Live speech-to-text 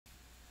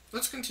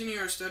Let's continue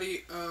our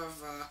study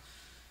of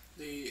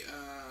the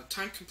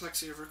time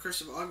complexity of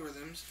recursive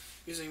algorithms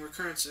using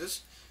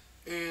recurrences.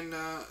 And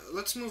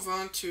let's move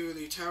on to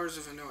the towers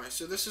of Hanoi.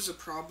 So this is a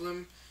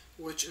problem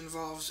which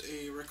involves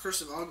a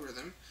recursive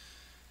algorithm.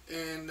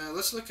 And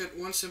let's look at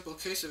one simple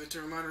case of it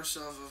to remind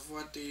ourselves of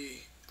what the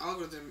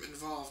algorithm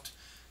involved.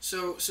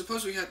 So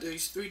suppose we had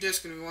these 3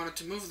 disks and we wanted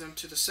to move them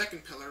to the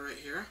second pillar right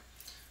here.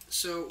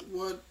 So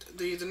what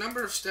the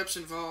number of steps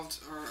involved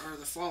are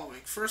the following.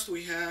 First,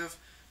 we have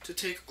to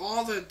take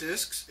all the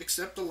disks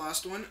except the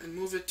last one and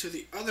move it to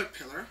the other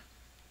pillar.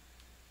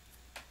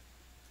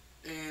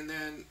 And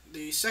then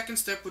the second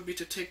step would be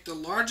to take the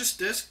largest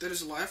disk that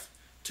is left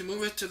to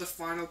move it to the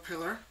final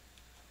pillar.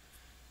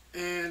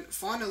 And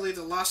finally,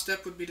 the last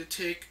step would be to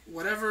take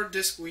whatever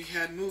disk we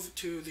had moved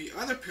to the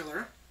other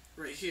pillar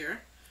right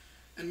here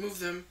and move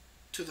them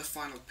to the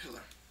final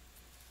pillar.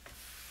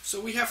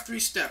 So we have 3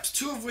 steps,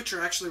 2 of which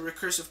are actually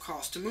recursive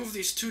calls. To move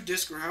these 2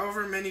 disks, or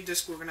however many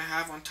disks we're going to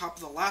have on top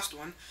of the last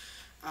one,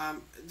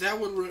 that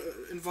would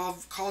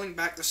involve calling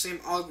back the same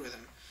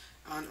algorithm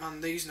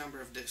on these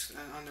number of disks,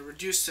 on the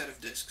reduced set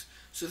of disks.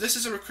 So this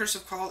is a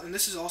recursive call, and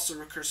this is also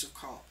a recursive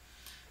call.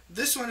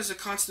 This one is a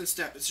constant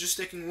step. It's just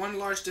taking one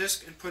large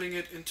disk and putting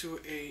it into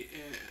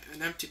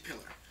an empty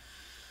pillar.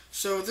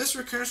 So this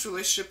recurrence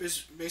relationship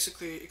is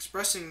basically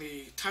expressing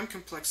the time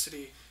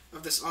complexity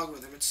of this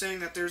algorithm. It's saying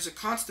that there's a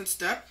constant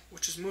step,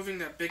 which is moving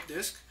that big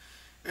disk,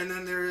 and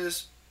then there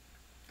is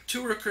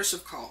 2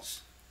 recursive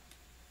calls.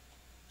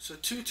 So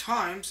 2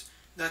 times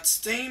that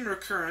same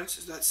recurrence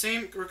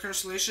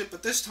relationship,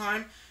 but this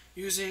time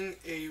using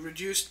a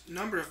reduced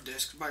number of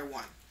disks by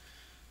 1.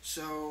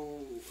 So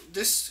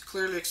this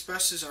clearly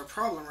expresses our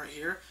problem right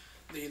here,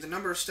 the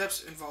number of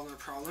steps involved in the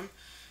problem.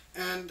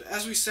 And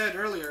as we said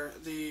earlier,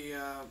 the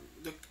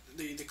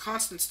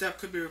constant step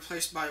could be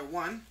replaced by a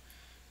 1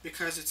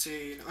 because it's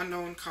an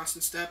unknown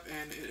constant step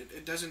and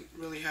it doesn't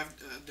really have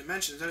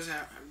dimensions, it doesn't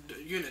have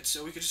units,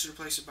 so we could just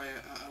replace it by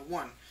a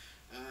 1.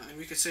 And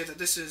we could say that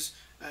this is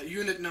a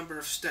unit number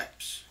of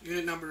steps,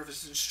 unit number of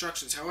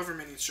instructions, however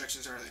many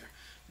instructions are there,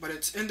 but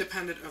it's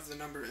independent of the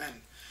number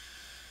n.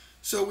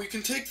 So we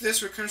can take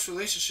this recurrence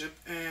relationship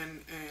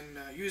and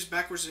use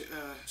backwards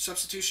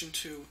substitution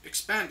to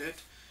expand it,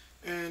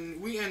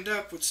 and we end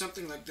up with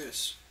something like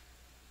this.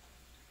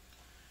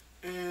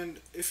 And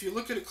if you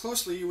look at it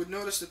closely, you would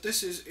notice that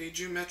this is a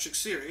geometric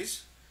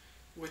series,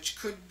 which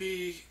could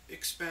be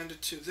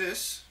expanded to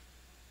this,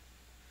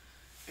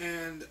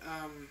 and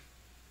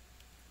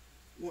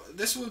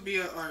this would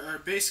be our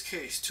base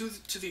case, 2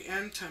 to the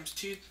n times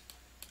t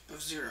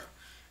of 0.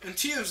 And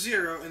t of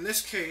 0 in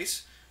this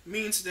case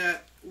means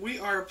that we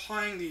are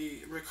applying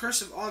the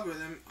recursive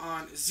algorithm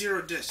on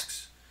 0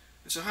 disks.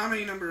 And so how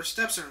many number of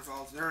steps are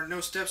involved? There are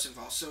no steps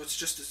involved, so it's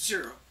just a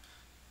 0.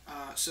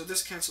 So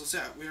this cancels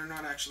out. We are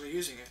not actually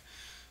using it.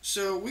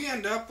 So we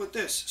end up with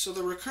this. So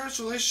the recurrence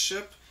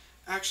relationship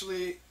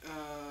actually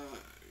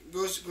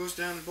boils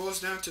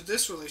down to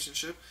this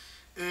relationship.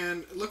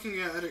 And looking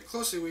at it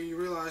closely, we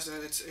realize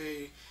that it's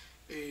a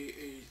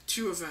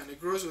 2 of n. It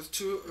grows with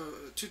 2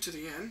 to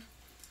the n.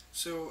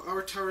 So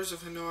our Towers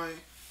of Hanoi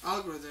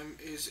algorithm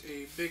is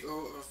a big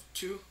O of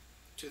 2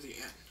 to the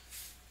n.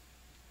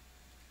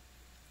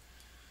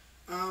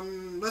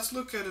 Let's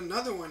look at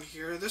another one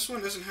here. This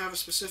one doesn't have a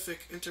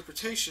specific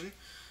interpretation,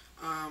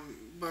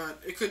 but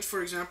it could,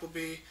 for example,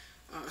 be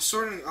a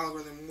sorting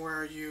algorithm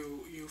where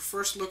you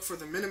first look for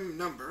the minimum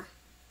number,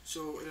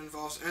 so it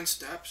involves n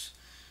steps,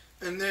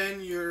 and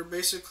then you're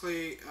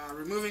basically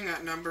removing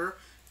that number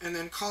and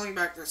then calling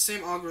back that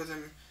same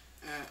algorithm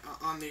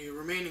on the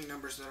remaining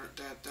numbers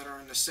that are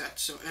in the set,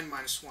 so n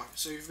minus 1.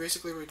 So you've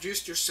basically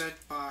reduced your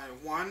set by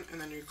 1,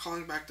 and then you're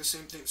calling back the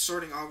same thing,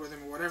 sorting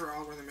algorithm or whatever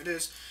algorithm it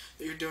is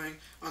that you're doing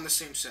on the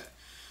same set.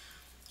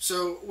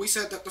 So we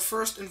said that the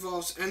first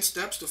involves n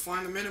steps to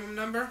find the minimum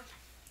number,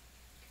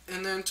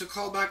 and then to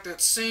call back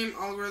that same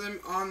algorithm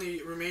on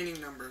the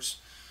remaining numbers.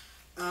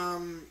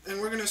 And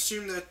we're going to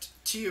assume that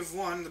t of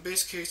 1, the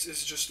base case,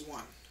 is just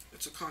 1.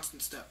 It's a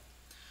constant step.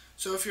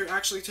 So if you're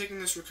actually taking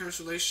this recurrence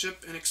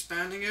relationship and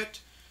expanding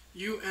it,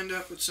 you end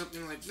up with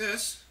something like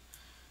this,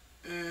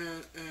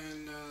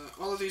 and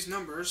all of these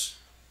numbers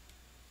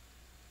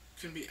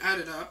can be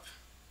added up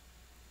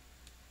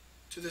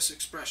to this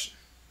expression.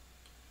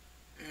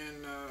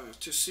 And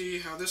to see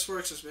how this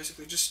works is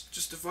basically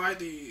just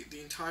divide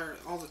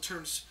all the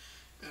terms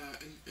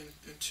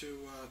into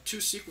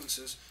 2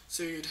 sequences.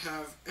 So you'd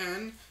have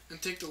n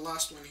and take the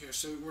last one here.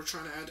 So we're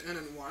trying to add n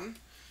and 1,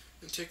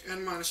 and take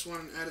n minus 1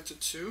 and add it to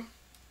 2.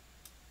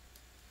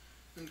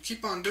 And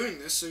keep on doing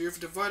this, so you've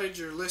divided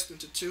your list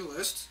into 2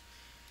 lists,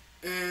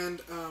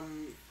 and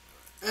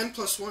n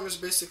plus 1 is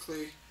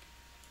basically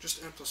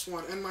just n plus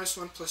 1. n minus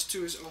 1 plus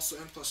 2 is also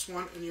n plus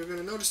 1, and you're going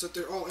to notice that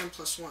they're all n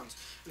plus 1s.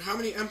 And how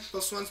many n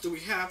plus 1s do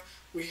we have?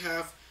 We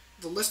have,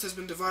 the list has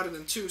been divided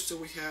in 2, so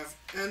we have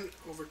n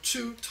over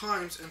 2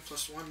 times n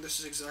plus 1. This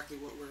is exactly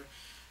what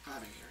we're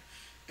having here.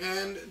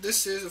 And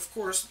this is, of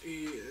course,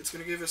 it's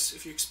going to give us,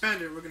 if you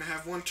expand it, we're going to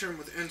have one term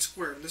with n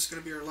squared, and this is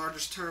going to be our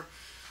largest term.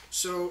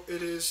 So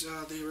it is,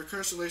 the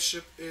recurrence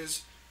relationship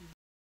is